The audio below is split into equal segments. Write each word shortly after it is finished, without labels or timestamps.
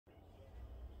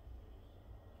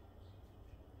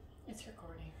It's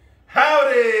recording.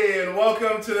 Howdy, and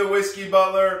welcome to the Whiskey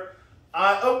Butler.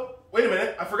 Oh, wait a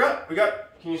minute. I forgot.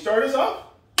 Can you start us off?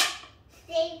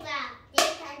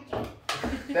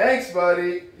 Thanks,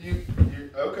 buddy. You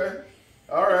okay.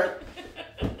 All right.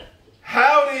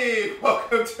 Howdy,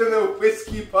 welcome to the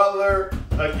Whiskey Butler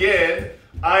again.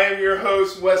 I am your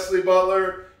host, Wesley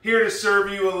Butler, here to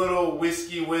serve you a little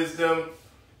whiskey wisdom.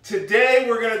 Today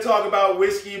we're going to talk about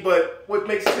whiskey, but what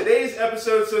makes today's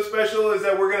episode so special is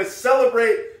that we're going to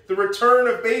celebrate the return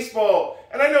of baseball.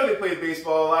 And I know they played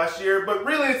baseball last year, but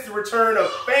really it's the return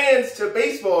of fans to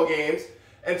baseball games.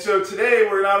 And so today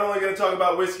we're not only going to talk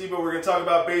about whiskey, but we're going to talk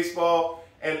about baseball.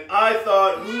 And I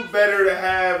thought who better to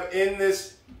have in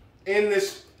this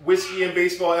whiskey and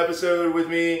baseball episode with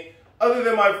me other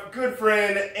than my good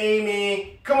friend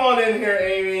Amy. Come on in here,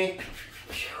 Amy.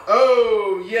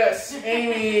 Oh, yes,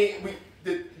 Amy.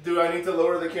 Do I need to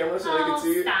lower the camera so they can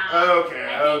see you? Stop.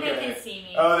 Okay, I think they can see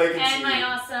me. Oh, they can see and my you.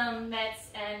 awesome Mets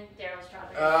and Daryl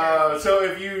Strawberry. So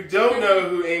if you don't know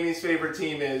who Amy's favorite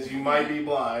team is, you might be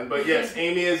blind. But yes,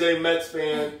 Amy is a Mets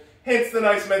fan, hence the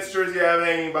nice Mets jersey I have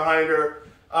hanging behind her.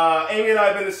 Amy and I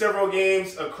have been to several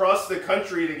games across the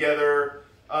country together.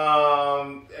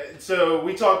 So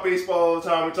we talk baseball all the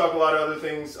time. We talk a lot of other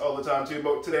things all the time too.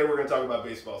 But today we're going to talk about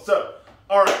baseball. So,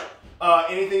 all right.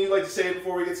 Anything you'd like to say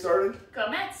before we get started? Go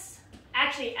Mets.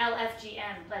 Actually,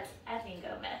 LFGM. Let's effing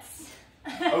go Mets.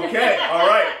 Okay, all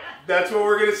right. That's what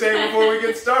we're going to say before we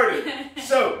get started.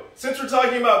 So, since we're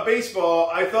talking about baseball,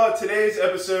 I thought today's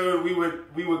episode we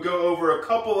would go over a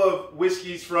couple of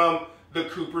whiskeys from the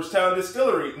Cooperstown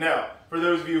Distillery. Now, for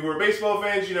those of you who are baseball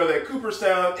fans, you know that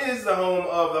Cooperstown is the home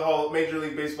of the Major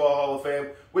League Baseball Hall of Fame,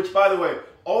 which, by the way,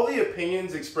 all the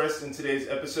opinions expressed in today's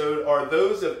episode are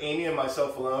those of Amy and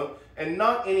myself alone, and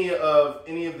not any of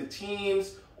the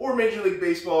teams or Major League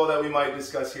Baseball that we might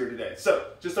discuss here today.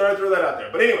 So, just thought I'd throw that out there.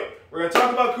 But anyway, we're going to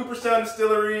talk about Cooperstown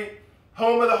Distillery,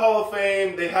 home of the Hall of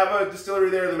Fame. They have a distillery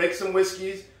there that makes some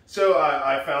whiskeys. So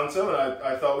I found some, and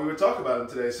I thought we would talk about them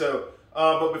today. So,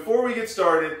 but before we get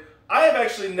started, I have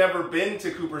actually never been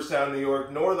to Cooperstown, New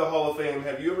York, nor the Hall of Fame.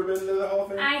 Have you ever been to the Hall of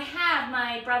Fame? I have.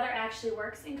 My brother actually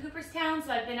works in Cooperstown,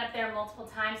 so I've been up there multiple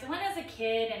times. I went as a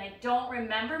kid, and I don't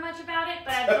remember much about it,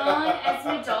 but I've gone as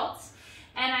an adult.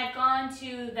 And I've gone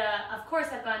to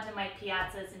I've gone to Mike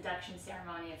Piazza's induction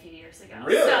ceremony a few years ago.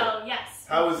 Really? So, yes.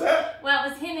 How was that? Well,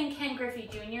 it was him and Ken Griffey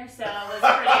Jr., so it was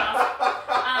pretty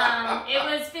awesome. It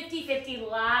was 50-50, a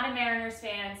lot of Mariners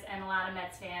fans and a lot of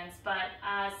Mets fans, but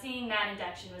seeing that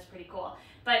induction was pretty cool.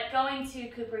 But going to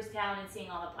Cooperstown and seeing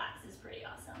all the plaques is pretty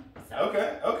awesome. So.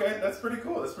 Okay, that's pretty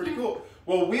cool. Cool.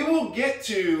 Well, we will get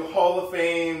to Hall of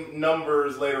Fame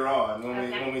numbers later on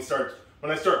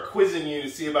when I start quizzing you to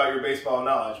see about your baseball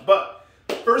knowledge. But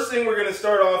first thing we're going to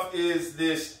start off is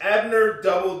this Abner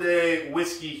Doubleday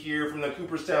whiskey here from the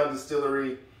Cooperstown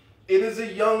Distillery. It is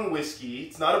a young whiskey.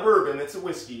 It's not a bourbon, it's a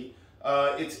whiskey.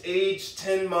 It's aged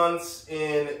 10 months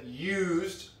in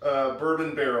used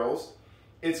bourbon barrels.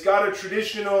 It's got a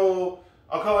traditional,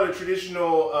 I'll call it a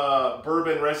traditional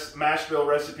bourbon mash bill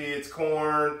recipe. It's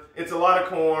corn. It's a lot of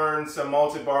corn, some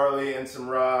malted barley, and some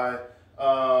rye.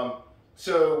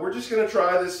 So we're just going to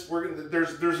try this.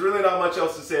 There's really not much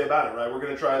else to say about it, right? We're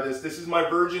going to try this. This is my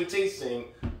virgin tasting.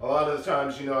 A lot of the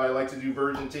times, you know, I like to do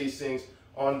virgin tastings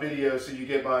on video, so you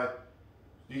get my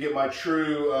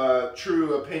true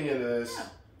opinion of this. Oh,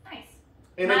 nice.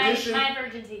 In addition, my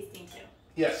virgin tasting too.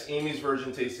 Yes, Amy's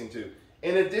virgin tasting too.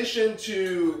 In addition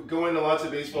to going to lots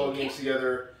of baseball games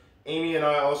together, Amy and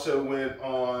I also went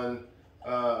on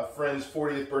a friend's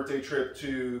 40th birthday trip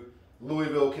to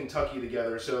Louisville, Kentucky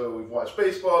together. So we've watched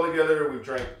baseball together, we've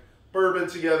drank bourbon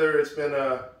together. It's been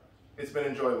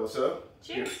enjoyable. So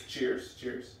cheers.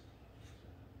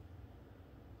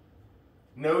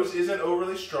 Nose isn't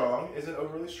overly strong. I feel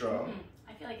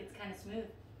like it's kind of smooth.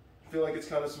 Feel like it's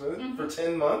kind of smooth for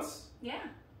 10 months? Yeah,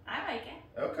 I like it.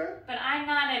 Okay. But I'm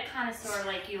not a connoisseur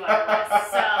like you are, Wes,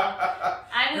 so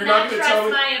I would not trust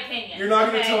my opinion. You're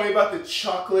not going to tell me about the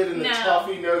chocolate and the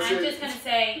toffee notes. I'm just going to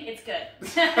say it's good.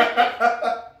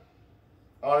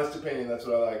 Honest opinion, that's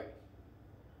what I like.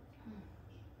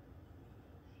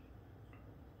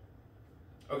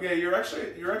 Okay, you're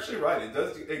actually right.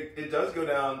 It does go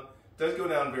down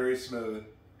very smooth.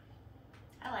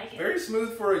 I like it. Very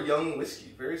smooth for a young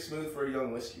whiskey.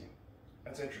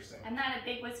 That's interesting. I'm not a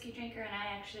big whiskey drinker, and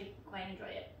I actually quite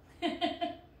enjoy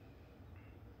it.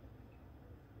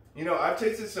 You know, I've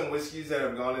tasted some whiskeys that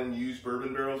have gone in used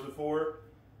bourbon barrels before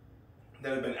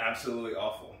that have been absolutely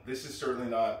awful. This is certainly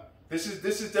not. This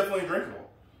is definitely drinkable.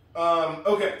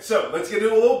 Okay, so let's get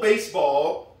into a little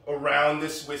baseball around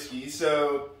this whiskey.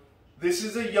 So this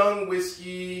is a young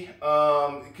whiskey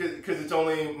because it's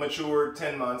only matured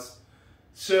 10 months.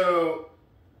 So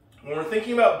when we're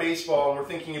thinking about baseball and we're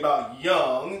thinking about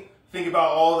young, think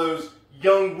about all those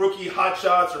young rookie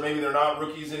hotshots, or maybe they're not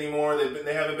rookies anymore.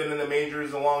 They haven't been in the majors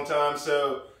in a long time.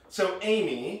 So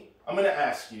Amy, I'm going to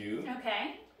ask you.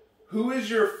 Okay. Who is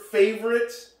your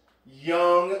favorite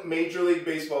young Major League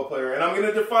Baseball player? And I'm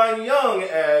going to define young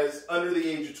as under the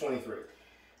age of 23.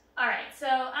 All right, so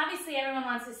obviously everyone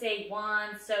wants to say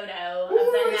Juan Soto.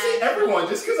 Everyone,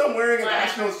 just because I'm wearing a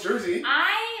Nationals jersey.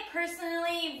 I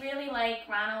personally really like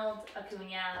Ronald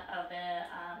Acuna of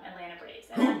the Atlanta Braves.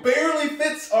 Who barely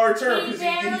fits our term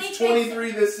because he's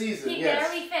 23 this season. He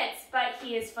barely fits, but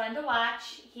he is fun to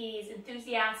watch. He's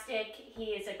enthusiastic.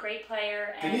 He is a great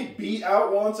player. Did he beat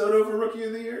out Juan Soto for Rookie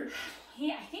of the Year?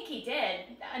 I think he did.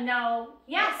 No.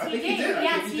 Yes, he did.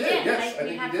 Yes, he did. Yes, I think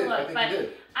he did. I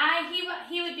think he did.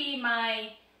 He would be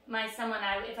my someone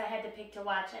if I had to pick to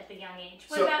watch at the young age.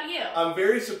 What about you? I'm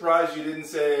very surprised you didn't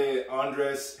say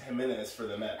Andres Jimenez for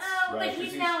the Mets. Oh, right? But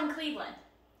he's now in Cleveland.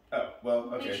 Oh,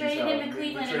 well, okay. We traded him to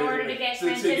Cleveland in order to get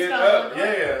Francisco.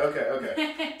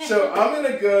 Okay. So I'm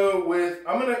gonna go with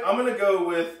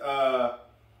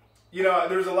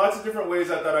there's lots of different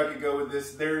ways I thought I could go with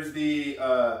this. There's the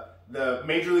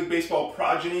Major League Baseball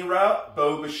progeny route,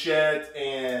 Bo Bichette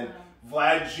and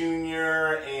Vlad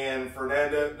Jr. and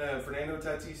Fernando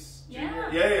Tatis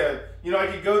Jr. Yeah. I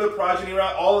could go the progeny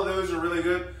route. All of those are really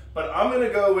good, but I'm gonna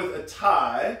go with a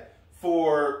tie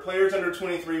for players under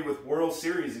 23 with World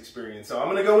Series experience. So I'm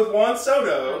going to go with Juan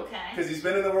Soto because he's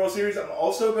been in the World Series. I'm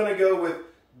also going to go with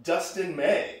Dustin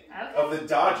May of the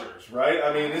Dodgers, right?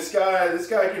 I mean, this guy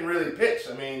can really pitch.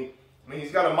 I mean,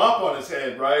 he's got a mop on his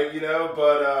head, right?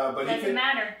 But doesn't he can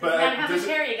matter. Doesn't matter how much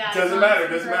hair you got. Doesn't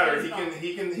matter.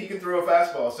 He can throw a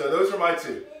fastball. So those are my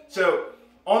two. So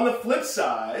on the flip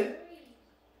side,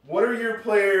 what are your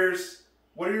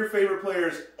favorite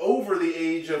players over the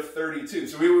age of 32?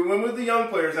 So we went with the young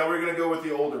players. Now we're going to go with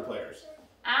the older players.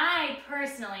 I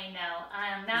personally know.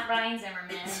 I'm not Ryan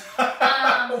Zimmerman.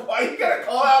 Why you got to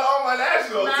call out all my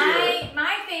Nationals here?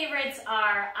 My favorites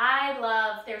are,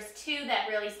 there's two that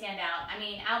really stand out. I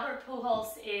mean, Albert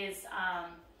Pujols is,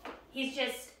 he's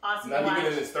just awesome to watch. Not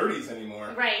even in his 30s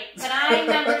anymore. Right. But I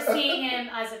remember seeing him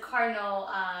as a Cardinal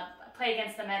play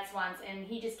against the Mets once, and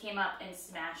he just came up and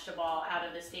smashed a ball out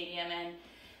of the stadium. And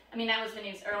I mean, that was when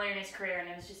he was earlier in his career, and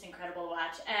it was just incredible to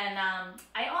watch. And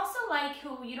I also like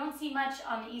who you don't see much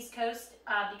on the East Coast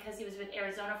because he was with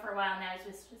Arizona for a while, now he's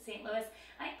with St. Louis.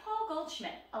 I like Paul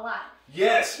Goldschmidt a lot.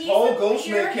 Yes, Paul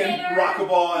Goldschmidt can rock a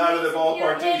ball out of the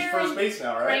ballpark. He's first base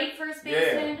now, right? Great first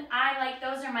baseman. Yeah.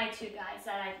 Those are my two guys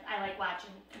that I like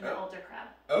watching in the older crowd.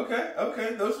 Okay.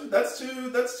 That's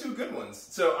two good ones.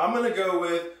 So I'm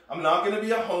not gonna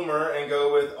be a homer and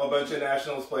go with a bunch of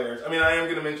Nationals players. I mean, I am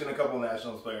gonna mention a couple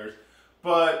Nationals players,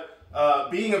 but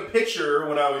being a pitcher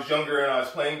when I was younger and I was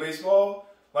playing baseball,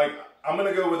 I'm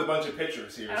gonna go with a bunch of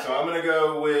pitchers here. Okay. So I'm gonna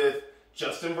go with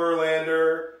Justin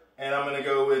Verlander and I'm gonna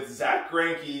go with Zach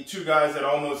Greinke, two guys that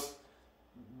almost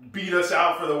beat us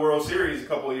out for the World Series a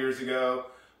couple of years ago.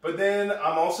 But then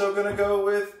I'm also going to go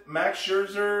with Max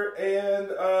Scherzer and...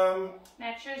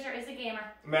 Max Scherzer is a gamer.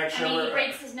 He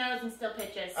breaks his nose and still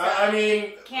pitches. So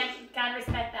gotta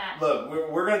respect that. Look,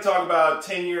 we're going to talk about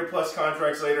 10-year plus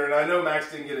contracts later, and I know Max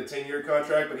didn't get a 10-year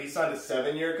contract, but he signed a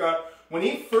 7-year contract. When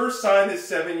he first signed his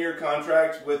 7-year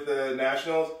contract with the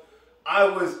Nationals, I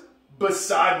was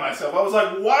beside myself. I was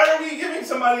like, why are we giving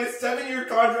somebody a 7-year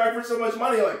contract for so much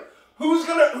money? Who's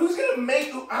gonna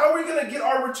make? How are we gonna get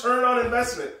our return on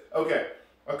investment? Okay,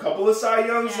 a couple of Cy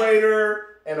Youngs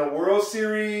later, and a World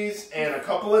Series, and a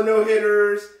couple of no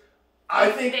hitters.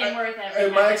 I think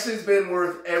Max has been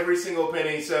worth every single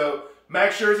penny. So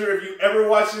Max Scherzer, if you ever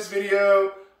watch this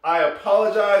video, I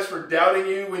apologize for doubting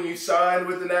you when you signed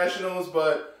with the Nationals,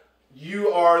 but you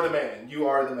are the man. You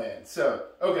are the man. So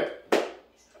okay.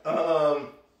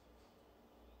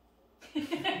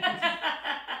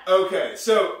 Okay,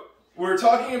 so. We're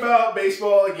talking about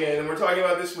baseball again, and we're talking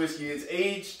about this whiskey. It's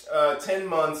aged 10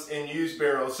 months in used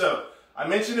barrels. So, I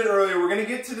mentioned it earlier, we're going to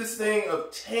get to this thing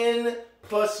of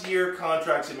 10-plus year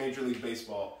contracts in Major League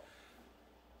Baseball.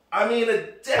 I mean,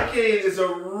 a decade is a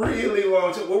really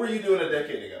long time. What were you doing a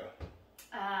decade ago?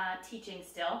 Teaching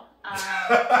still. I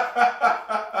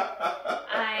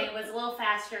was a little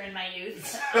faster in my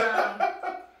youth.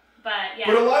 But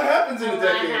a lot happens in a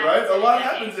decade, right? A lot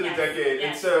happens in a decade.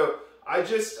 Yes. And so... I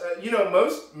just,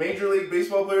 most Major League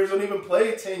Baseball players don't even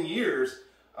play 10 years.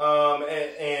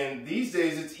 And these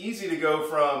days, it's easy to go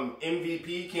from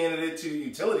MVP candidate to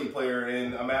utility player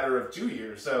in a matter of 2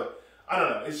 years. So, I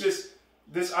don't know. It's just,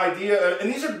 this idea,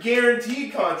 and these are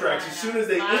guaranteed contracts as soon as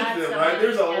they ink them, right?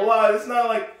 There's a lot. It's not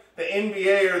like the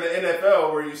NBA or the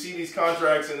NFL where you see these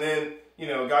contracts and then, you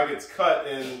know, a guy gets cut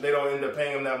and they don't end up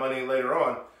paying him that money later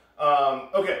on.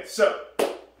 Okay, so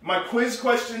my quiz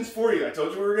questions for you. I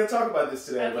told you we were going to talk about this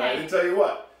today, but I didn't tell you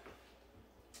what.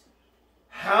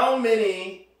 How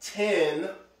many 10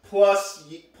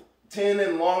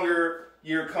 and longer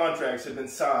year contracts have been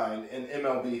signed in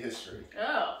MLB history?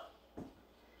 Oh.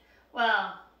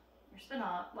 Well, there's been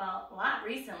a lot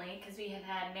recently because we have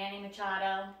had Manny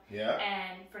Machado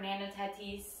and Fernando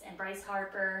Tatis and Bryce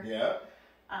Harper. Yeah.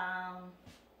 I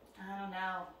don't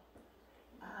know.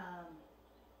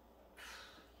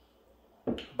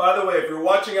 By the way, if you're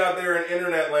watching out there in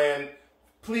internet land,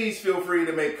 please feel free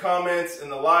to make comments in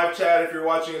the live chat if you're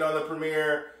watching it on the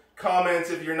premiere. Comments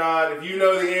if you're not. If you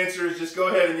know the answers, just go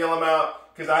ahead and yell them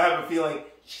out because I have a feeling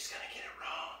she's going to get it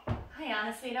wrong. I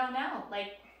honestly don't know.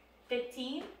 Like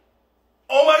 15?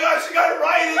 Oh my gosh, you got it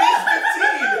right. It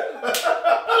is 15.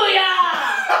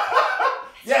 Booyah!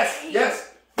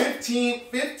 Yes.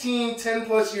 15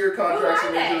 10-plus year contracts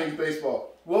in Major League Baseball.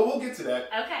 Well, we'll get to that.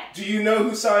 Okay. Do you know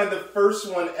who signed the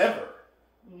first one ever?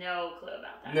 No clue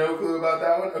about that. No clue about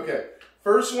that one? Okay.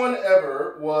 First one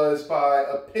ever was by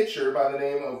a pitcher by the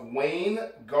name of Wayne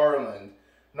Garland.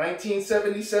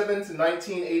 1977 to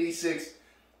 1986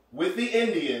 with the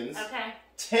Indians. Okay.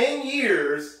 10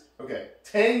 years,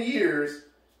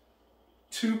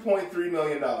 $2.3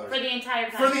 million. For the entire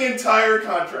contract? For the entire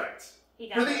contract. He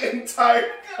got For hooked. the entire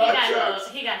contract.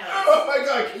 He got hooked. Oh my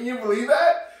God, can you believe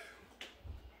that?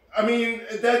 I mean,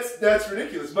 that's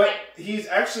ridiculous. But he's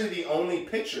actually the only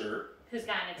pitcher who's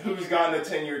gotten a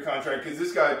 10-year contract because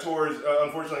this guy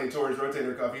unfortunately tore his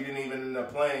rotator cuff. He didn't even end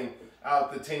up playing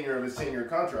out the tenure of his 10-year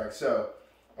contract. So,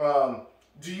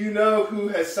 do you know who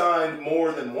has signed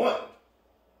more than one?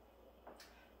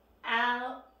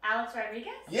 Alex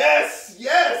Rodriguez? Yes.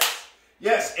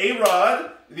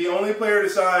 A-Rod, the only player to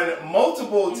sign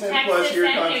multiple 10-plus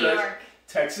year contracts.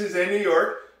 Texas and New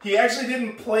York. He actually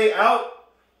didn't play out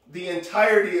the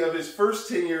entirety of his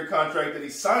first 10-year contract that he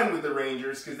signed with the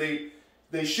Rangers because they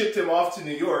shipped him off to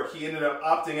New York. He ended up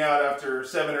opting out after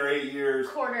 7 or 8 years.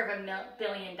 $250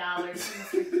 million. Most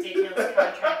ridiculous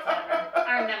contract ever.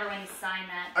 I remember when he signed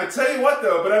that. I tell you what,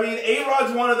 though, but I mean,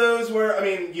 A-Rod's one of those where, I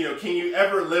mean, you know, can you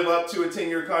ever live up to a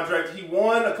 10-year contract? He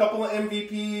won a couple of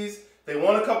MVPs. They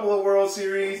won a couple of World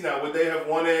Series. Now, would they have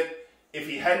won it if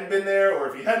he hadn't been there or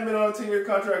if he hadn't been on a 10-year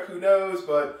contract? Who knows?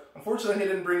 But unfortunately, he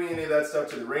didn't bring any of that stuff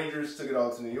to the Rangers. Took it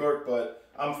all to New York. But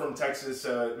I'm from Texas,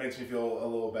 so it makes me feel a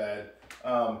little bad.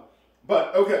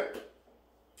 But, okay.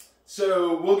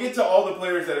 So, we'll get to all the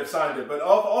players that have signed it. But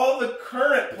of all the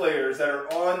current players that are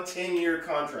on 10-year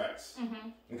contracts,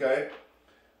 okay,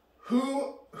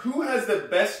 who has the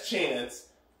best chance,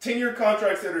 10-year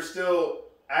contracts that are still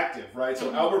active, right?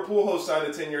 So, Albert Pujols signed a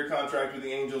 10-year contract with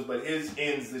the Angels, but his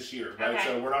ends this year, right? Okay.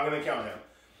 So, we're not going to count him.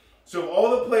 So, of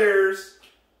all the players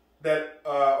that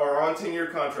are on 10-year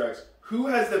contracts, who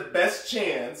has the best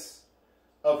chance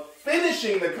of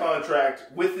finishing the contract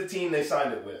with the team they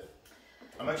signed it with?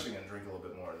 I'm actually going to drink a little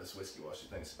bit more of this whiskey while she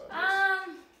thinks about this.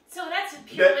 So that's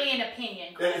purely an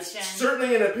opinion question. It's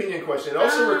certainly an opinion question. It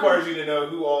also requires you to know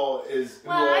who all is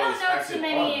I don't know too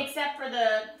many except for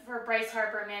Bryce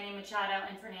Harper, Manny Machado,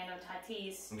 and Fernando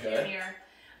Tatis Jr.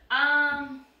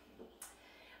 I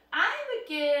would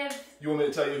give... You want me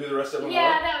to tell you who the rest of them are?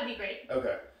 Yeah, that would be great.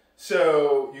 Okay.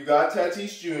 So, you got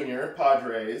Tatis Jr.,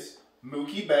 Padres,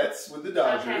 Mookie Betts with the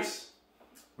Dodgers. Okay.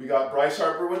 We got Bryce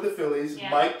Harper with the Phillies. Yeah.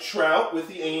 Mike Trout with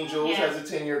the Angels has a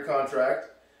 10-year contract.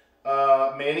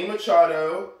 Manny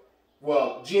Machado.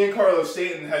 Well, Giancarlo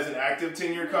Stanton has an active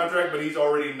 10-year contract, but he's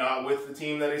already not with the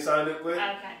team that he signed it with.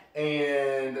 Okay.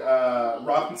 And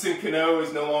Robinson Cano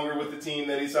is no longer with the team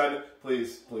that he signed it.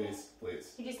 Please.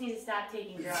 He just needs to stop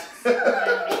taking drugs.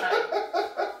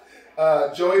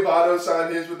 Joey Votto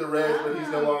signed his with the Reds, but he's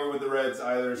no longer with the Reds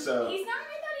either. So he's not.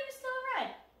 I thought he was still a Red.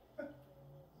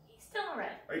 He's still a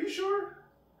Red. Are you sure?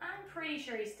 I'm pretty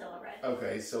sure he's still a Red.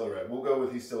 Okay, he's still a Red. We'll go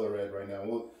with he's still a Red right now.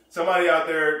 Somebody out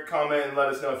there comment and let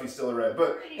us know if he's still a Red.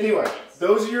 But anyway,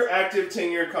 those are your active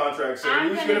 10-year contracts. So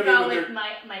I'm going to go with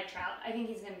Mike Trout. I think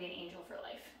he's going to be an Angel for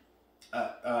life.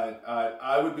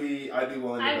 I'd be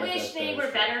willing to. I wish they were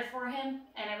better for him,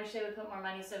 and I wish they would put more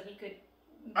money so he could.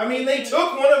 I mean, they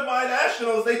took one of my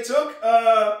Nationals. They took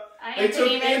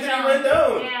Anthony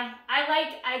Rendon. Yeah,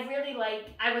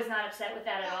 I was not upset with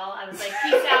that at all. I was like,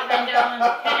 peace out, Rendon,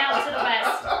 head out to the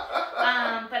west.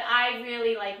 But I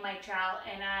really like Mike Trout,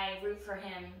 and I root for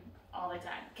him all the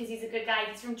time because he's a good guy.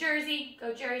 He's from Jersey.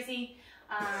 Go Jersey.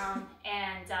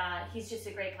 And he's just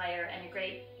a great player and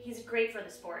he's great for the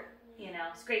sport.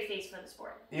 it's a great face for the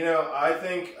sport. I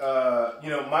think,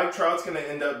 Mike Trout's going to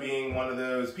end up being one of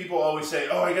those. People always say,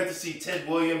 oh, I got to see Ted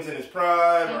Williams in his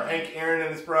prime or Hank Aaron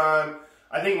in his prime.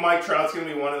 I think Mike Trout's going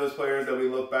to be one of those players that we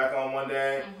look back on one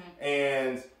day.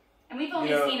 And we've only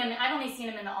seen him, I've only seen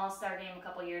him in the All-Star game a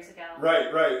couple years ago.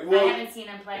 Right. Well, I haven't seen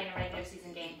him play in a regular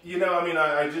season game.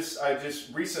 I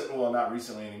just recently, well, not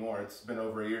recently anymore. It's been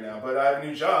over a year now. But I have a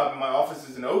new job. My office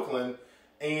is in Oakland.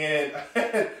 And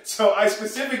so I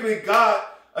specifically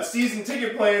got a season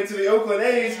ticket plan to the Oakland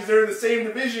A's because they're in the same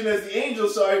division as the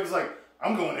Angels. So I was like,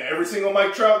 I'm going to every single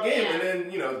Mike Trout game. And then,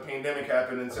 the pandemic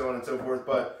happened and so on and so forth.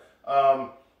 But I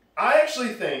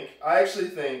actually think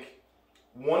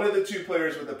one of the two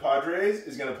players with the Padres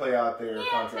is going to play out their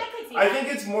contract. I think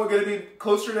it's more going to be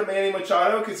closer to Manny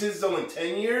Machado because his is only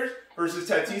 10 years versus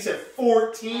Tatis at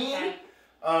 14. Okay. And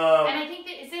I think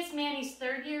is this Manny's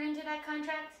third year into that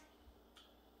contract?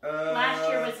 Last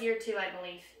year was year 2, I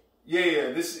believe.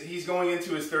 Yeah. He's going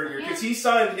into his third year because he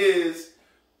signed his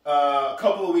a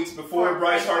couple of weeks before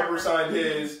Bryce Harper signed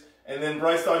his. And then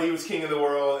Bryce thought he was king of the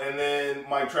world, and then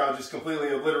Mike Trout just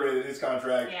completely obliterated his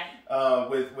contract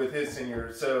with his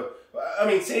tenure. So,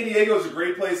 San Diego is a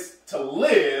great place to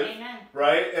live,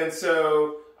 right? And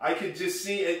so I could just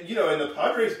see it, and the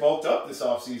Padres bulked up this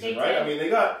offseason, right? Did. They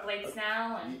got Blake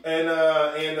Snell and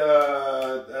the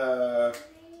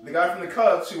guy from the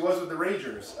Cubs who was with the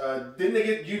Rangers. Didn't they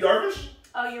get Yu Darvish?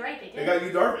 Oh, you're right, they did. They got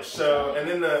Yu Darvish. So, and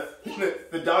then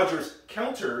the Dodgers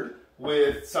countered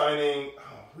with signing.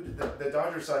 Who did the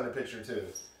Dodgers signed a pitcher too?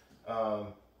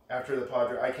 After the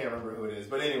Padres, I can't remember who it is.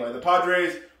 But anyway, the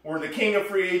Padres were the king of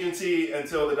free agency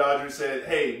until the Dodgers said,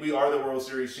 hey, we are the World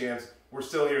Series champs. We're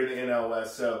still here in the NL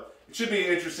West. So it should be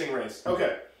an interesting race.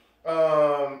 Okay.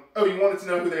 You wanted to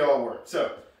know who they all were.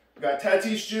 So we got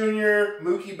Tatis Jr.,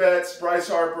 Mookie Betts, Bryce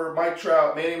Harper, Mike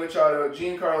Trout, Manny Machado,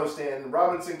 Giancarlo Stanton,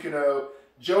 Robinson Cano,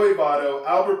 Joey Votto,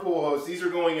 Albert Pujols. These are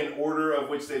going in order of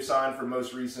which they've signed from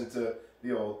most recent to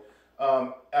the old.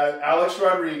 Alex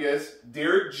Rodriguez,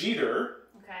 Derek Jeter.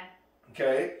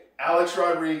 Okay. Alex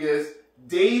Rodriguez,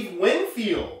 Dave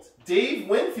Winfield.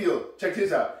 Check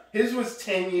his out. His was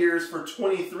 10 years for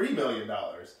 $23 million.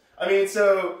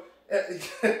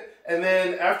 And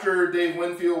then after Dave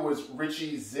Winfield was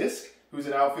Richie Zisk, who's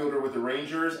an outfielder with the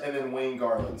Rangers, and then Wayne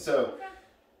Garland. So,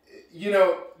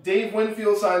 Dave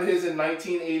Winfield signed his in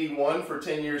 1981 for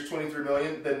 10 years, $23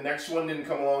 million. The next one didn't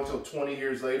come along until 20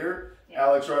 years later.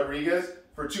 Alex Rodriguez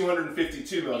for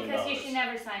 $252 million. Because you should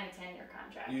never sign a 10-year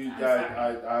contract.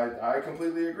 I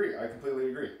completely agree.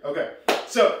 Okay,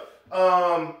 so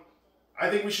I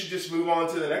think we should just move on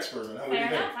to the next bourbon.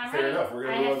 Fair enough. We're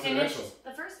going to move on to the next one.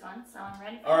 The first one, so I'm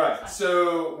ready for All right,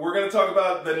 so we're going to talk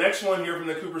about the next one here from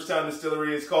the Cooperstown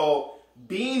Distillery. It's called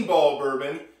Beanball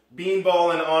Bourbon.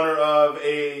 Beanball in honor of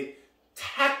a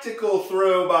tactical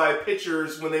throw by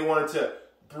pitchers when they wanted to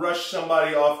brush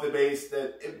somebody off the base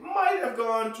that it might have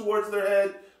gone towards their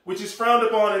head, which is frowned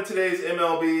upon in today's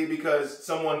MLB because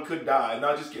someone could die.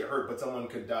 Not just get hurt, but someone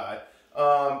could die.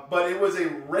 But it was a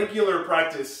regular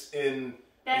practice in...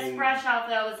 Best brush off,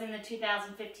 though, was in the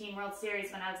 2015 World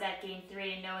Series when I was at Game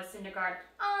 3 and Noah Syndergaard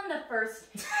on the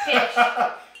first pitch.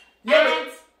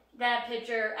 That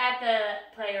pitcher, the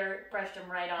player, brushed him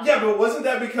right off. Yeah, but wasn't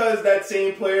that because that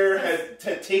same player had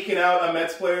taken out a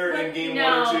Mets player in Game 1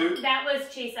 or 2? No, that was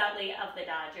Chase Utley of the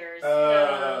Dodgers.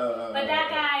 But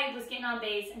that guy was getting on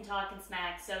base and talking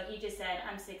smack, so he just said,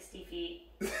 I'm 60 feet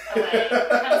away.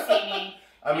 Come see me.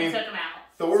 And took him out.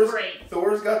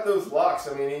 Thor's got those locks.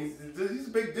 He's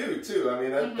a big dude, too.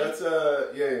 That's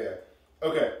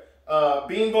Okay.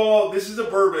 Beanball, this is a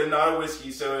bourbon, not a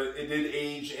whiskey, so it did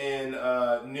age in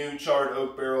new charred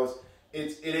oak barrels.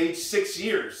 It aged 6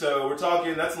 years, so we're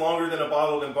talking, that's longer than a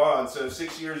bottled in bond, so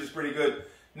 6 years is pretty good.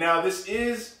 Now, it's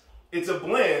a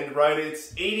blend, right?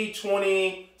 It's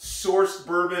 80-20 sourced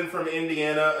bourbon from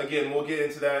Indiana. Again, we'll get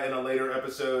into that in a later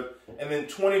episode. And then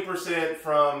 20%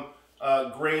 from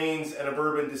grains and a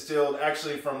bourbon distilled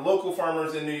actually from local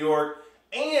farmers in New York.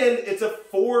 And it's a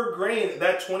 4-grain,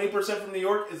 that 20% from New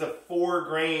York is a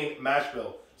 4-grain mash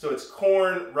bill. So it's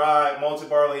corn, rye, malted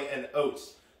barley, and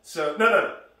oats. So,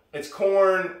 no. It's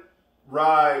corn,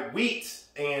 rye, wheat,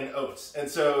 and oats. And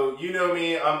so, you know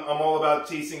me, I'm all about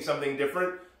tasting something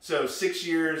different. So 6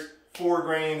 years, 4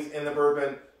 grains in the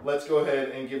bourbon. Let's go ahead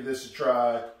and give this a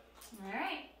try. All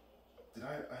right.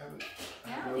 I haven't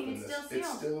I think it's still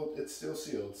sealed. It's still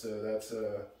sealed, so that's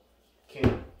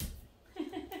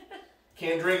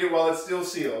can't drink it while it's still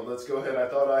sealed. Let's go ahead. I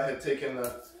thought I had taken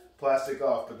the plastic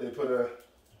off, but they put a...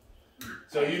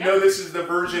 So you know this is the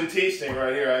virgin tasting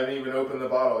right here. I haven't even opened the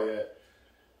bottle yet.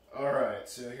 All right,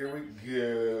 so here we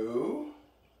go.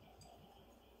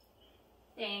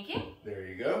 Thank you. There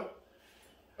you go.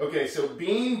 Okay, so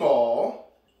Beanball.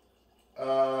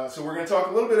 So we're going to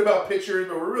talk a little bit about pitchers,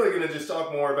 but we're really going to just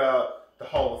talk more about the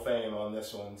Hall of Fame on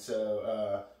this one.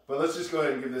 So, but let's just go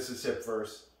ahead and give this a sip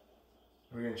first.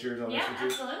 Are we going to cheers on this one too? Yeah,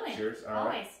 absolutely. Cheers. All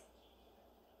Always.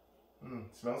 Right.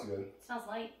 Smells good. Smells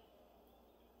light.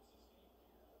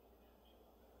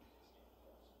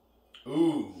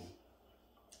 Ooh,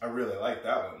 I really like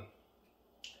that one.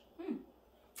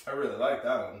 I really like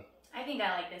that one. I think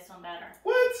I like this one better.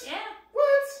 What? Yeah.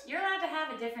 What? You're allowed to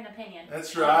have a different opinion.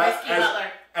 That's right.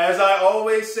 As I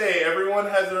always say, everyone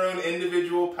has their own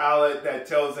individual palate that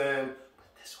tells them,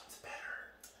 but this one's better.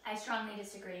 I strongly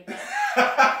disagree, but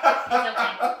it's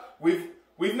okay.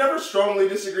 We've never strongly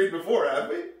disagreed before, have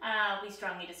we? We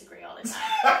strongly disagree all the time.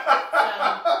 So,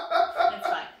 it's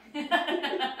fine.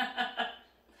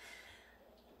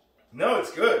 No,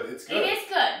 it's good. It's good. It is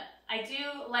good. I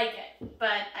do like it,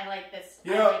 but I like this.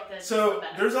 You know, so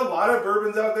there's a lot of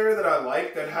bourbons out there that I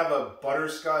like that have a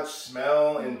butterscotch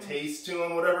smell and taste to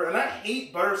them, whatever. And I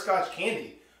hate butterscotch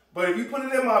candy. But if you put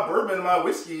it in my bourbon, my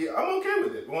whiskey, I'm okay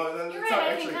with it. Well, you're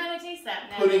right. I can kind of taste that.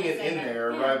 Putting it in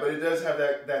there, right? But it does have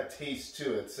that taste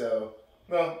to it. So,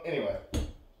 well, anyway.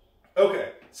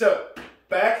 Okay, so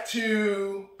back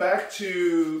to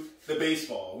the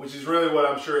baseball, which is really what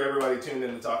I'm sure everybody tuned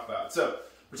in to talk about. So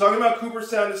we're talking about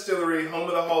Cooperstown Distillery, home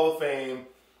of the Hall of Fame,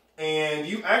 and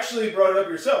you actually brought it up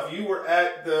yourself. You were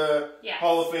at the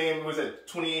Hall of Fame, was it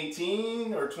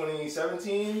 2018 or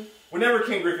 2017? Whenever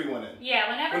Ken Griffey went in. Yeah,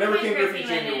 whenever Ken Griffey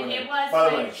went in. It was. By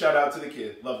the way, shout out to the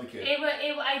kid. Love the kid.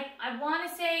 I want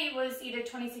to say it was either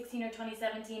 2016 or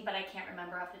 2017, but I can't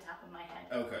remember off the top of my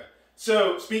head. Okay.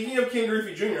 So, speaking of Ken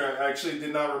Griffey Jr., I actually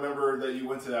did not remember that you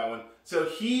went to that one. So,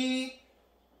 he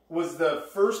was the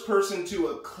first person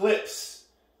to eclipse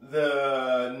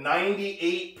the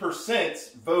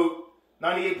 98% vote,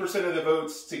 98% of the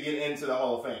votes to get into the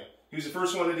Hall of Fame. He was the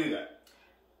first one to do that.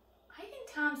 I think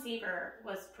Tom Seaver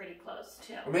was pretty close,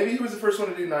 too. Or maybe he was the first one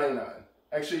to do 99.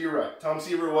 Actually, you're right. Tom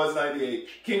Seaver was 98.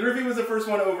 Ken Griffey was the first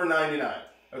one over 99.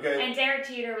 Okay. And Derek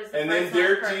Jeter was the first one. And then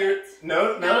Derek Jeter.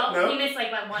 No. He missed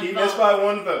like by one vote. He missed by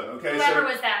one vote. Okay. Whoever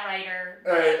was that writer.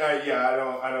 Yeah,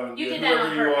 I don't. You did that on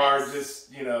purpose. Whoever you are, just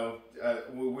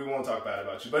we won't talk bad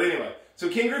about you. But anyway, so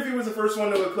Ken Griffey was the first one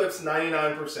to eclipse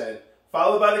 99%,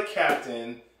 followed by the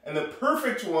captain, and the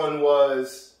perfect one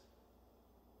was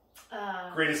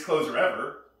greatest closer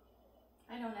ever.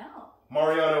 I don't know.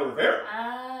 Mariano Rivera.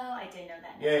 Oh, I did know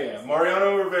that. Yeah.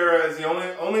 Mariano Rivera is the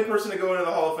only person to go into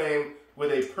the Hall of Fame with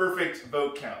a perfect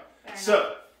vote count.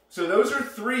 So those are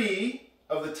 3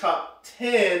 of the top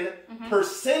 10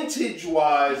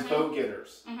 percentage-wise vote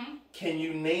getters. Can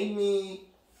you name me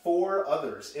 4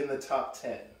 others in the top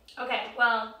 10? Okay,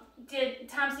 well,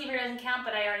 Tom Seaver doesn't count,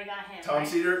 but I already got him. Tom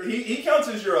Seaver, he counts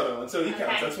as your other one, so he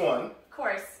counts. That's one. Of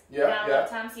course. Yeah. Love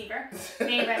Tom Seaver.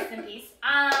 May rest in peace.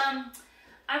 I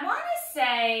want to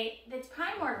say that's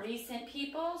probably more recent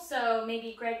people, so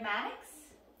maybe Greg Maddux?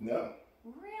 No.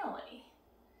 Really?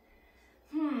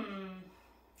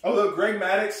 Although Greg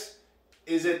Maddux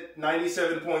is at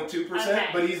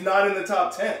 97.2%, but he's not in the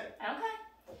top 10. Okay.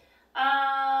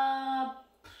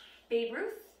 Babe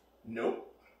Ruth?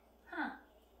 Nope. Huh.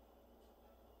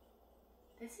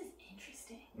 This is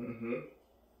interesting.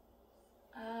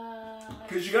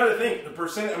 Because you got to think, the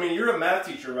percent, I mean, you're a math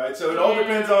teacher, right? So it all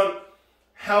depends on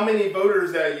how many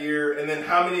voters that year, and then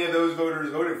how many of those voters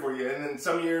voted for you. And then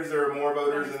some years there are more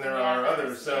voters than there are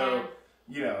others. So,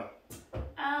 you know.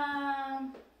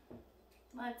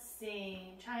 Let's see.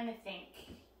 I'm trying to think.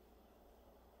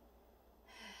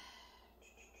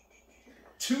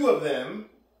 2 of them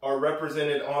are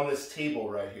represented on this table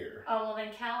right here. Oh, well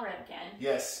then Cal Ripken.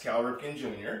 Yes, Cal Ripken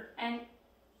Jr. And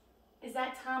is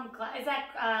that is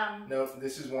that, No,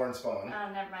 this is Warren Spahn. Oh,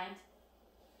 never mind.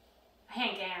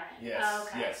 Hank Aaron. Yes, oh,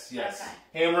 okay. yes. Okay.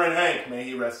 Hammer and Hank, may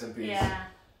he rest in peace. Yeah.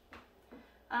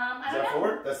 I don't know.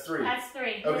 4? That's 3. That's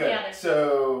 3. Who are Okay, the others?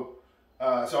 so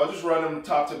I'll just run them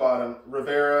top to bottom.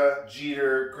 Rivera,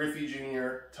 Jeter, Griffey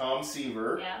Jr., Tom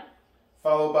Seaver. Yeah.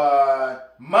 Followed by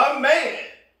my man,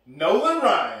 Nolan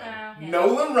Ryan.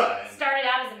 Nolan Ryan. Started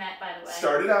out as a Met, by the way.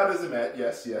 Started out as a Met,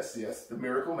 yes. The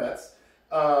Miracle Mets.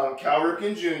 Cal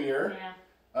Ripken Jr.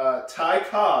 Yeah. Ty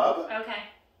Cobb. Okay.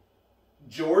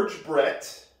 George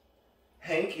Brett,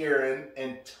 Hank Aaron,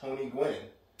 and Tony Gwynn.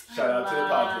 Shout out to the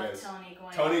Padres. Tony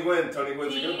Gwynn. Tony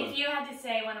Gwynn's a good one. If you had to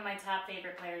say one of my top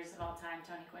favorite players of all time,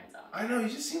 Tony Gwynn's on. I know, you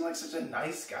just seem like such a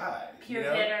nice guy. Pure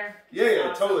hitter. Yeah,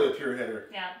 awesome. Totally a pure hitter.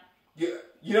 Yeah.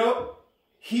 You know,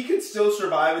 he could still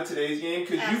survive in today's game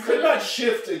because you could not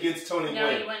shift against Tony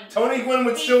Gwynn. Wouldn't. Tony Gwynn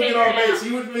would still get on base.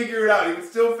 He would figure it out. He would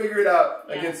still figure it out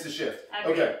against the shift.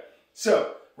 Okay.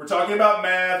 So we're talking about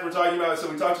math. We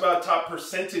talked about top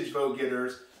percentage vote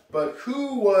getters, but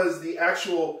who was the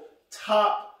actual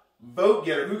top vote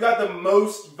getter? Who got the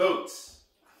most votes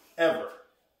ever?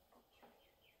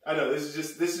 I know this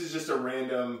is just a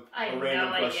random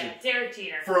question. Idea. Derek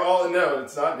Jeter. No,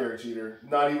 it's not Derek Jeter.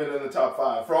 Not even in the top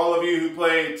 5. For all of you who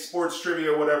played sports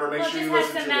trivia or whatever, make sure you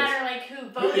listen to this. It just has to matter like who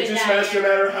voted. It just has to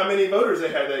matter how many voters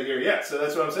they had that year. Yeah, so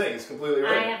that's what I'm saying. It's completely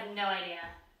right. I have no idea.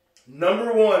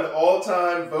 Number 1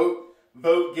 all-time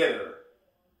vote getter,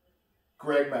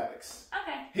 Greg Maddux.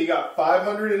 Okay. He got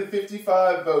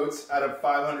 555 votes out of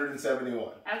 571.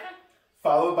 Okay.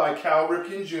 Followed by Cal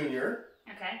Ripken Jr.,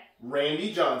 okay,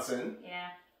 Randy Johnson, yeah,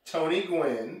 Tony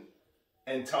Gwynn,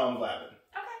 and Tom Glavine.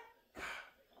 Okay.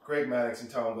 Greg Maddux and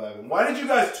Tom Glavine. Why did you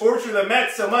guys torture the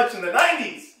Mets so much in the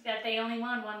 90s? That they only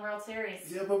won 1 World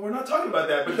Series. Yeah, but we're not talking about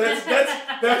that. But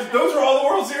those are all the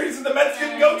World Series that the Mets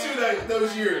didn't go to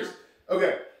those years.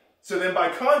 Okay, so then by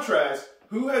contrast,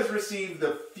 who has received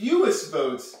the fewest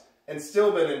votes and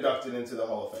still been inducted into the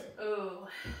Hall of Fame? Ooh.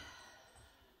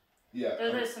 Yeah.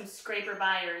 Those are some scraper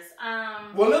buyers.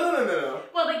 Well, no.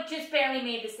 Well, they just barely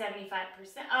made the 75%.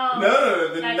 Oh,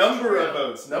 No. The number of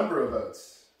votes. Number of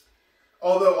votes.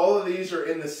 Although all of these are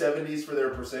in the 70s for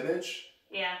their percentage.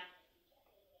 Yeah.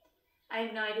 I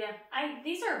have no idea.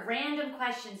 These are random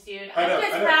questions, dude. I'm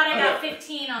just proud I got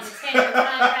 15 on the 10-year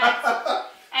contract.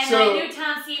 And I knew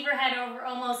Tom Seaver had over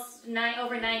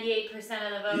 98%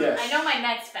 of the votes. Yes. I know my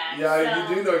Mets facts. Yeah,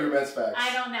 you do know your Mets facts.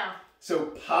 I don't know. So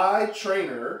Pie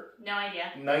Traynor, no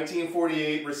idea,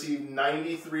 1948, received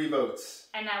 93 votes.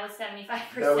 And that was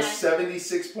 75%. That was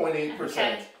 76.8%.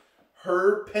 Okay.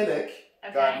 Herb Pennock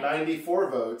got 94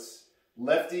 votes.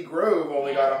 Lefty Grove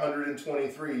only got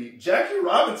 123. Jackie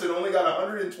Robinson only got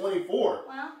 124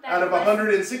 out of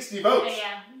 160 votes.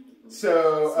 Yeah.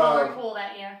 So smaller pool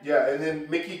that year. Yeah, and then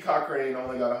Mickey Cochrane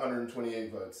only got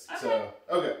 128 votes.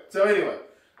 Okay. So anyway,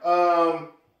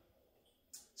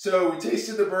 so we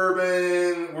tasted the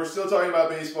bourbon. We're still talking about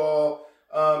baseball.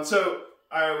 So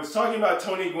I was talking about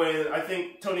Tony Gwynn. I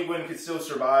think Tony Gwynn could still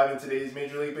survive in today's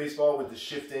Major League Baseball with the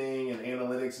shifting and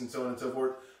analytics and so on and so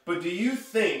forth. But do you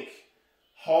think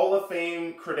Hall of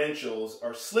Fame credentials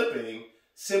are slipping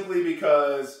simply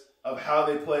because of how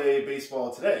they play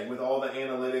baseball today with all the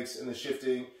analytics and the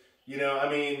shifting?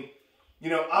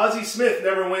 Ozzie Smith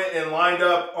never went and lined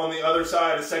up on the other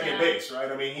side of second base,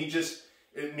 right? I mean,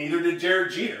 neither did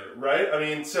Derek Jeter, right? I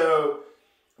mean, so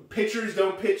pitchers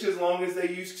don't pitch as long as they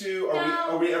used to.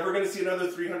 Are we ever going to see another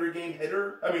 300-game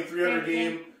hitter? I mean,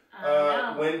 300-game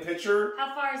win pitcher?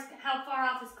 How far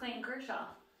off is Clayton Kershaw?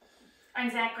 And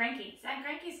Zach Greinke. Zach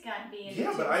Greinke's got to be in.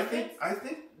 Yeah, but I think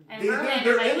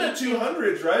they're in the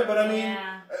 200s, right? But I mean,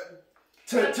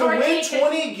 to win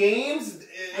 20 games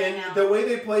and the way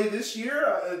they play this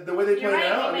year, the way they play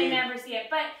now, we may never see it.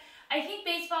 But I think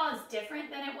baseball is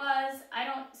different than it was.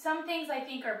 Some things I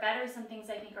think are better. Some things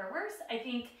I think are worse. I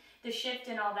think the shift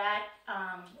and all that.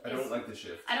 I don't like the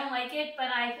shift. I don't like it, but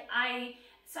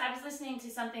So I was listening to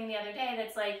something the other day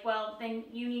that's like, well, then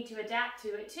you need to adapt to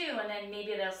it too, and then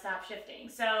maybe they'll stop shifting.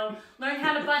 So learn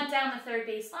how to bunt down the third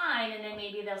base line, and then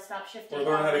maybe they'll stop shifting. Or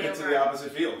learn how to get to the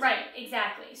opposite field. Right,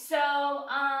 exactly. So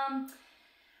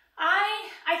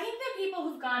I think the people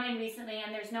who've gone in recently,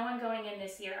 and there's no one going in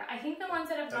this year, I think the ones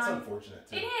that have gone... That's unfortunate,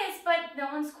 too. It is, but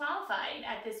no one's qualified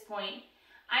at this point.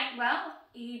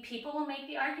 People will make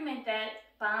the argument that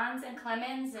Bonds and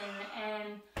Clemens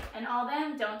and all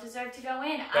them don't deserve to go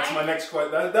in. That's my next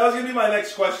question. That was going to be my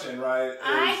next question, right?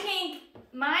 I think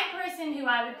my person who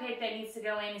I would pick that needs to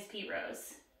go in is Pete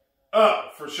Rose. Oh,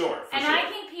 for sure. I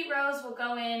think Pete Rose will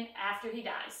go in after he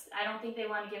dies. I don't think they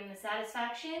want to give him the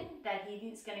satisfaction that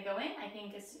he's going to go in. I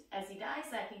think as he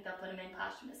dies, I think they'll put him in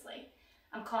posthumously.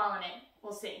 I'm calling it.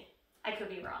 We'll see. I could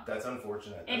be wrong. That's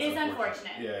unfortunate. It is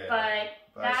unfortunate. Yeah.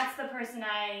 But that's the person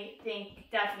I think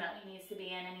definitely needs to be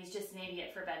in, and he's just an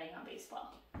idiot for betting on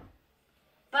baseball.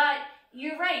 But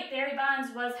you're right. Barry Bonds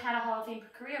had a Hall of Fame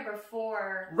career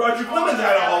before. Roger Clemens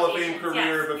had a Hall of Fame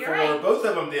career before. Right. Both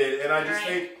of them did, and I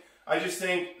just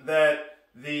think that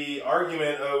the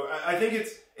argument of I think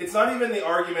it's not even the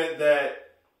argument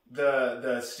that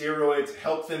the steroids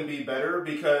help them be better,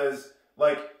 because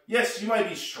yes, you might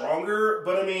be stronger,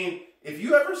 but I mean, if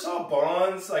you ever saw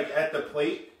Bonds at the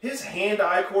plate, his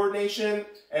hand-eye coordination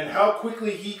and how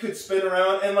quickly he could spin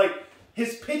around, and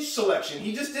his pitch selection,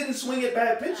 he just didn't swing at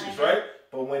bad pitches, right?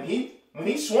 But when he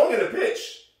swung at a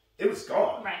pitch, it was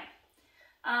gone. Right.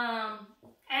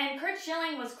 And Kurt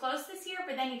Schilling was close this year,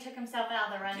 but then he took himself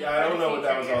out of the running. Yeah, I don't know what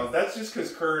that was all. That's just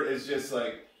because Kurt is just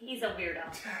he's a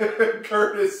weirdo.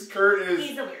 Kurt is.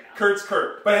 He's a weirdo. Kurt's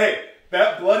Kurt. But hey,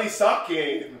 that bloody sock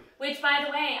game. Which, by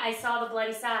the way, I saw the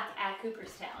bloody sock at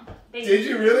Cooperstown. Did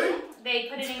you really? They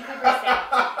put it in Cooperstown.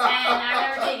 And I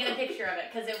remember taking a picture of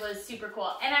it because it was super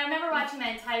cool. And I remember watching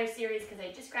that entire series because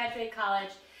I just graduated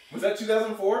college. Was that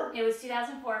 2004? It was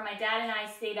 2004. My dad and I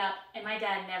stayed up, and my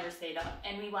dad never stayed up.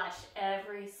 And we watched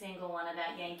every single one of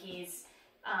that Yankees.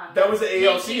 That was the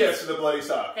ALCS for the bloody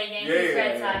sock. The Yankees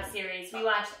Red Sox series. We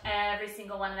watched every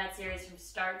single one of that series from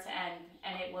start to end,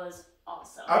 and it was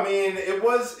awesome. I mean, it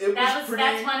was pretty... That's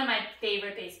one of my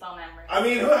favorite baseball memories. I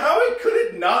mean, could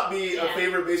it not be a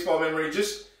favorite baseball memory?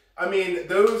 I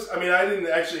didn't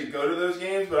actually go to those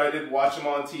games, but I did watch them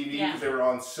on TV because they were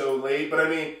on so late. But I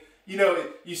mean, you know,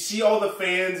 you see all the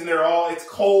fans and it's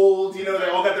cold, you know, they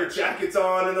all got their jackets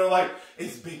on and they're like,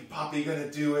 is Big Papi going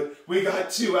to do it? We got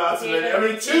 2 outs. 2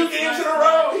 games in a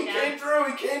row. He came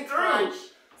through. Crunch.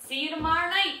 See you tomorrow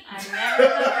night. I never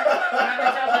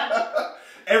joke up.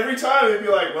 Every time it'd be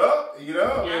like, well, you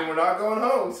know, I mean, we're not going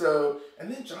home. So, and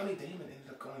then Johnny Damon ended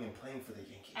up going and playing for the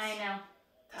Yankees. I know.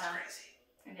 That's crazy.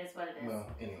 It is what it is. Well,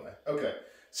 anyway. Okay.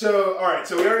 So, all right.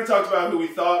 So we already talked about who we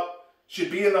thought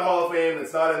should be in the Hall of Fame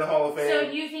that's not in the Hall of Fame. So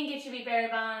you think it should be Barry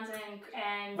Bonds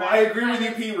and well, I agree with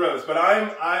you, Pete Rose, but I'm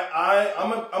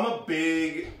a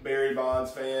big Barry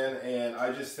Bonds fan, and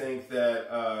I just think that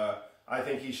I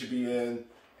think he should be in,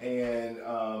 and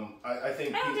I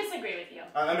think I don't disagree with you.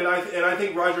 I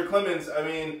think Roger Clemens. I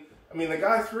mean the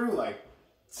guy threw like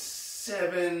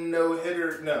 7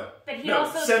 no-hitters. No, but he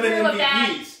also 7 threw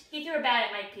MVPs. He threw a bat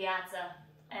at Mike Piazza.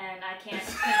 And I can't.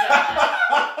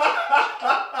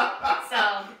 So.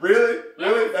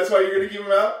 Really? That's why you're going to keep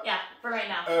him out? Yeah, for right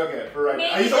now. Okay, for right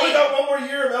now. He's only got 1 more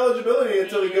year of eligibility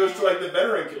until he goes to like the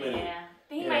veteran committee. Yeah,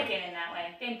 but he might get in that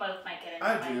way. They both might get in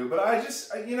that way. I do, but I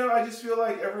just feel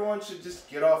like everyone should just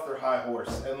get off their high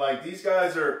horse. And like these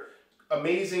guys are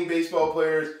amazing baseball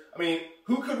players. I mean,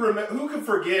 who could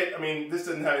forget? I mean, this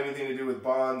doesn't have anything to do with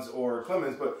Bonds or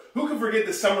Clemens, but who could forget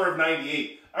the summer of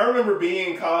 '98? I remember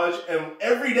being in college and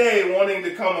every day wanting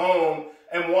to come home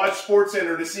and watch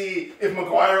SportsCenter to see if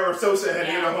McGuire or Sosa had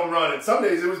hit a home run. And some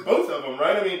days it was both of them,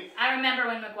 right? I mean, I remember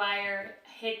when McGuire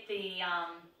hit the.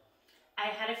 I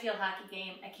had a field hockey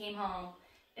game. I came home.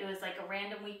 It was like a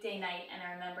random weekday night, and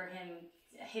I remember him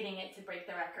hitting it to break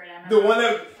the record. The one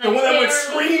that went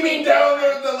screaming down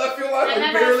the left field line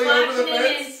and barely over the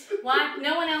fence.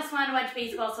 No one else wanted to watch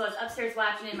baseball, so I was upstairs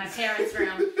watching it in my parents'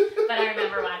 room. But I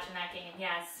remember watching that game.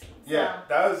 Yes. Yeah,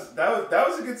 so. that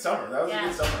was a good summer. That was a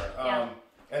good summer.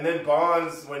 And then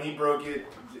Bonds, when he broke it,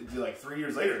 like 3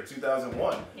 years later,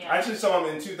 2001. Yeah. I actually saw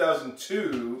him in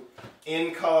 2002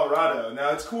 in Colorado.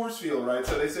 Now it's Coors Field, right?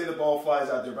 So they say the ball flies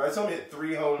out there. But I saw him hit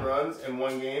 3 home runs in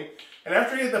 1 game. And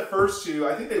after he hit the first 2,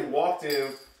 I think they walked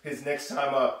him his next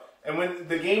time up. And when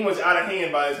the game was out of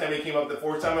hand by the time he came up the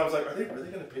 4th time, I was like, are they really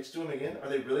going to pitch to him again? Are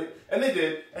they really? And they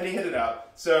did, and he hit it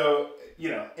out. So, you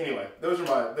know, anyway, those are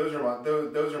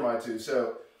my 2.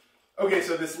 So, okay,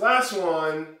 so this last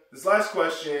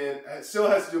question still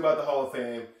has to do about the Hall of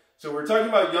Fame. So we're talking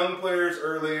about young players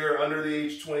earlier, under the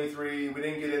age 23. We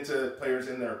didn't get into players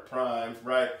in their prime,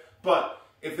 right? But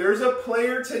if there's a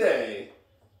player today,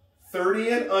 30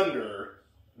 and under,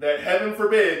 that heaven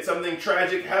forbid something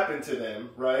tragic happened to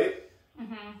them, right?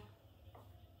 Mm-hmm.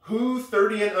 Who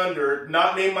 30 and under,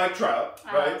 not named Mike Trout,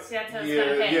 right? So that's I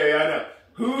know.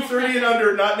 Who 30 and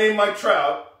under, not named Mike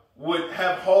Trout, would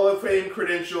have Hall of Fame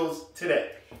credentials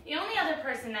today? The only other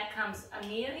person that comes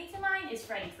immediately to mind is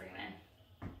Freddie Freeman.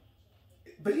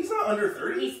 But he's not under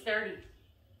 30. He's 30.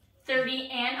 30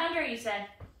 and under, you said.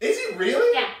 Is he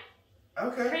really? Yeah.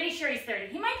 Okay. Pretty sure he's 30.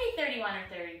 He might be 31 or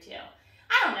 32.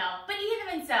 I don't know. But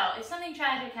even so, if something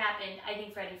tragic happened, I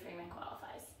think Freddie Freeman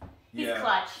qualifies. He's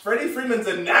clutch. Freddie Freeman's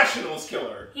a Nationals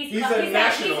killer. He's an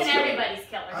everybody's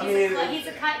killer. He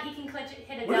can clutch,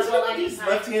 hit a double anytime. These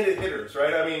left-handed hitters,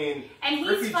 right? I mean, and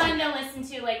he's fun to listen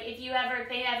to. Like if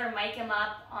they ever mic him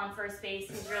up on first base,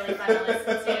 he's really fun to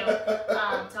listen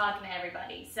to, talking to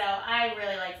everybody. So I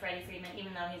really like Freddie Freeman,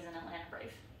 even though he's an Atlanta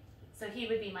Brave. So he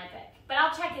would be my pick. But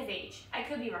I'll check his age. I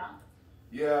could be wrong.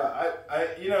 Yeah,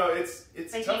 it's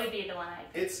but tough. He would be the one I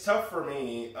pick. It's tough for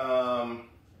me.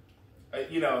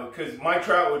 Because Mike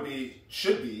Trout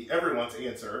should be everyone's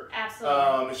answer.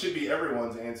 Absolutely. It should be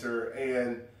everyone's answer,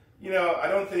 and I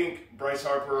don't think Bryce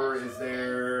Harper is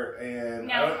there, and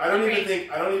no, I don't even think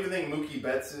Mookie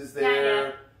Betts is there.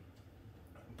 Not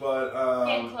but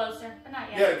getting closer, but not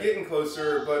yet. Yeah, getting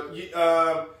closer, but you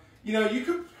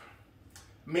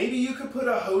could put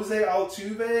a Jose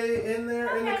Altuve in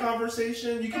there in the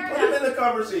conversation. You can put him in the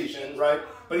conversation, right?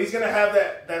 But he's gonna have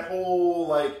that whole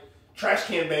like trash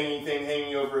can banging thing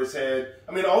hanging over his head.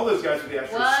 I mean, all those guys with the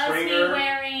Astros. Springer.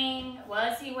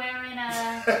 Was he wearing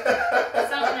a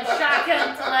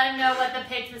shotgun to let him know what the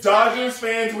pitch was? Dodgers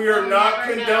fans, we are not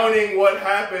condoning what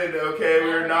happened, okay?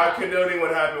 We are not condoning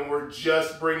what happened. We're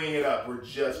just bringing it up.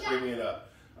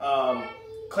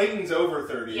 Clayton's over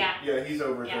 30. Yeah, he's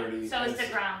over 30. So is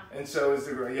DeGrom. And so is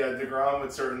DeGrom. Yeah, DeGrom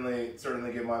would certainly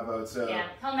get my vote. So yeah,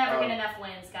 he'll never get enough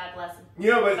wins. God bless him.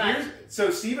 You know,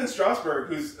 but Steven Strasburg,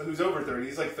 who's over 30.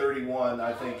 He's like 31,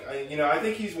 I think. I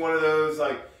think he's one of those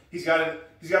like he's got a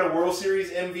World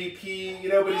Series MVP. You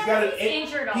know, but he's got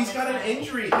an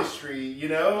injury history. You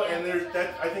know, and there's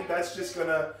that. I think that's just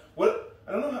gonna what.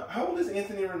 I don't know how old is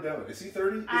Anthony Rendon? Is he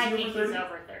 30? I think he's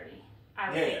over 30.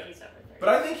 I think he's over 30. But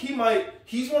I think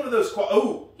he's one of those,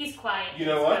 he's quiet. You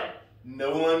know what?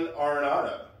 Nolan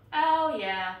Arenado. Oh,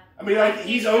 yeah. I mean,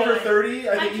 he's over 30.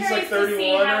 I think he's like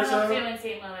 31 or so. I'm curious to see how he'll do in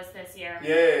St. Louis this year.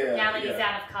 Yeah. Now that he's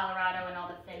out of Colorado and all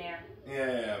the thin air.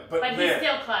 Yeah. But he's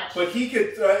still clutch. But he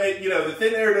could, the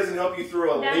thin air doesn't help you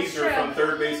throw a laser from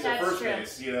third base to first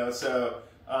base, so,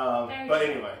 but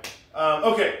anyway.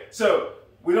 Okay, so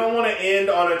we don't want to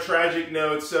end on a tragic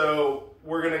note, so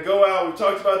we're going to go out. We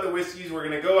talked about the whiskeys. We're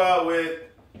going to go out with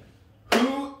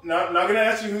not going to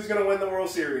ask you who's going to win the World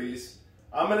Series.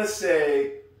 I'm going to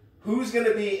say who's going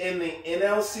to be in the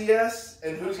NLCS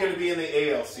and who's going to be in the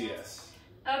ALCS.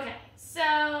 Okay, so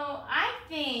I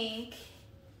think,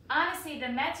 honestly, the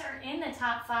Mets are in the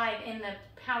top 5 in the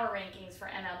power rankings for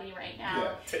MLB right now.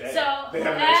 Yeah, today. So they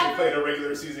haven't actually played a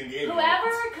regular season game.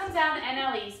 Whoever comes out in the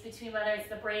NL East between whether it's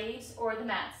the Braves or the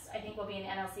Mets, I think will be in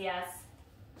NLCS.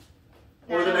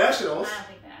 Or the Nationals. I don't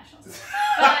think the Nationals.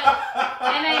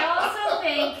 And I also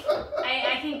think,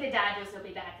 I think the Dodgers will be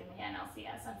back in the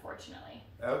NLCS, unfortunately.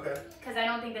 Okay. Because I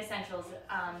don't think the Central's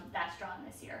that strong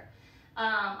this year.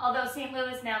 Although St.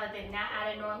 Louis, now that they've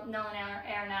added Nolan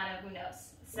Arenado, who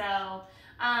knows? So,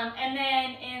 and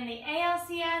then in the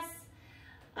ALCS,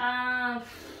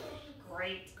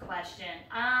 great question.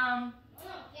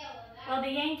 Well,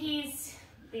 the Yankees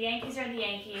are the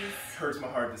Yankees. It hurts my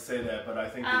heart to say that, but I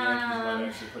think the Yankees might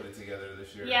actually put it together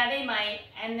this year. Yeah, they might.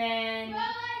 And then,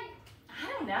 I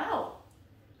don't know.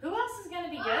 Who else is going to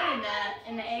be good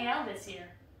in the AL this year?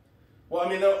 Well, I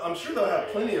mean, I'm sure they'll have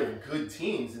plenty of good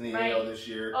teams in the AL this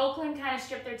year. Oakland kind of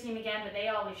stripped their team again, but they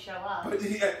always show up. But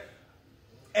yeah,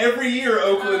 every year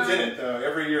Oakland's in it, though.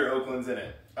 Every year Oakland's in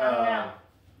it. I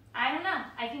don't know.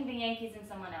 I think the Yankees and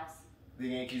someone else. The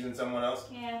Yankees and someone else?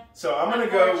 Yeah. So I'm gonna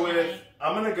go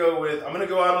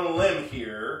out on a limb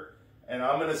here, and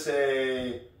I'm gonna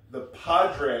say the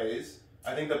Padres.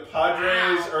 I think the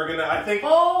Padres are gonna.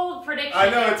 Bold prediction. I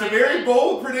know it's a very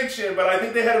bold prediction, but I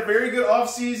think they had a very good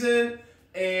offseason,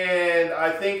 and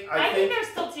I think they're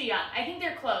still too young. I think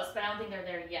they're close, but I don't think they're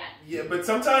there yet. Yeah, but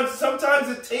sometimes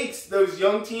it takes those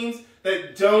young teams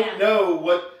that don't know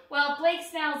what. Well, if Blake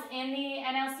Snell's in the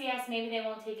NLCS, maybe they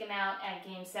won't take him out at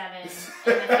Game 7 in the fifth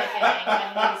inning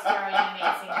when he's throwing an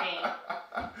amazing game.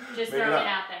 Just throwing it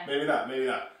out there. Maybe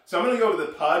not. So I'm going to go with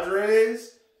the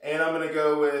Padres, and I'm going to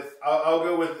go with, I'll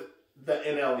go with the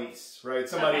NL East, right?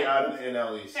 Somebody out of the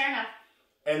NL East. Fair enough.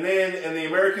 And then in the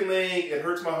American League, it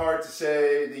hurts my heart to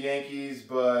say the Yankees,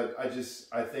 but I do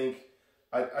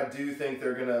think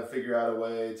they're going to figure out a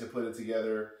way to put it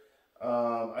together.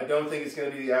 I don't think it's going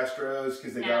to be the Astros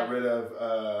because they got rid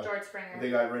of George Springer.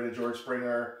 They got rid of George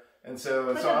Springer, and so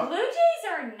the Blue Jays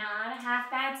are not a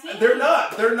half bad team. They're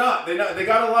not. They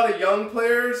got a lot of young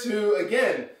players who,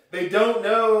 again, they don't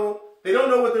know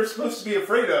what they're supposed to be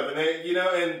afraid of, and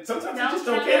and sometimes they just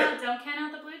don't care. Don't count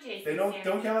out the Blue Jays. They don't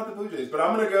count out the Blue Jays. But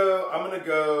I'm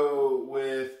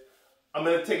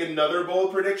gonna take another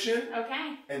bold prediction.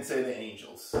 Okay. And say the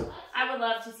Angels. I would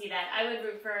love to see that. I would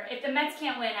root for, if the Mets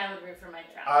can't win, I would root for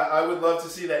Mike Trout. I would love to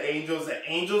see the Angels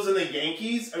and the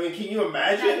Yankees. I mean, can you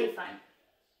imagine? That'd be fun.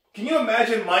 Can you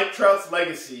imagine Mike Trout's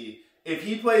legacy if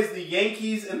he plays the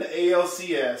Yankees in the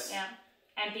ALCS? Yeah.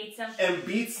 And beats them. And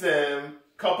them.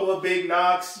 Couple of big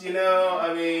knocks,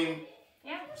 I mean.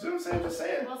 Yeah. See what I'm saying? Just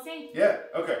saying. We'll see. Yeah.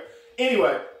 Okay.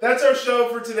 Anyway, that's our show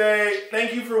for today.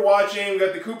 Thank you for watching. We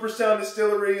got the Cooperstown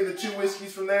Distillery, the 2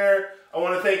 whiskeys from there. I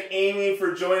want to thank Amy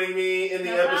for joining me in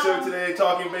the episode today,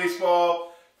 talking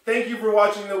baseball. Thank you for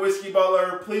watching The Whiskey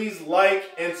Butler. Please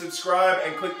like and subscribe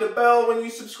and click the bell when you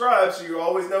subscribe so you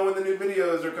always know when the new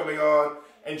videos are coming on.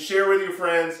 And share with your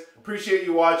friends. Appreciate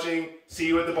you watching. See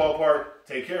you at the ballpark.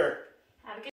 Take care.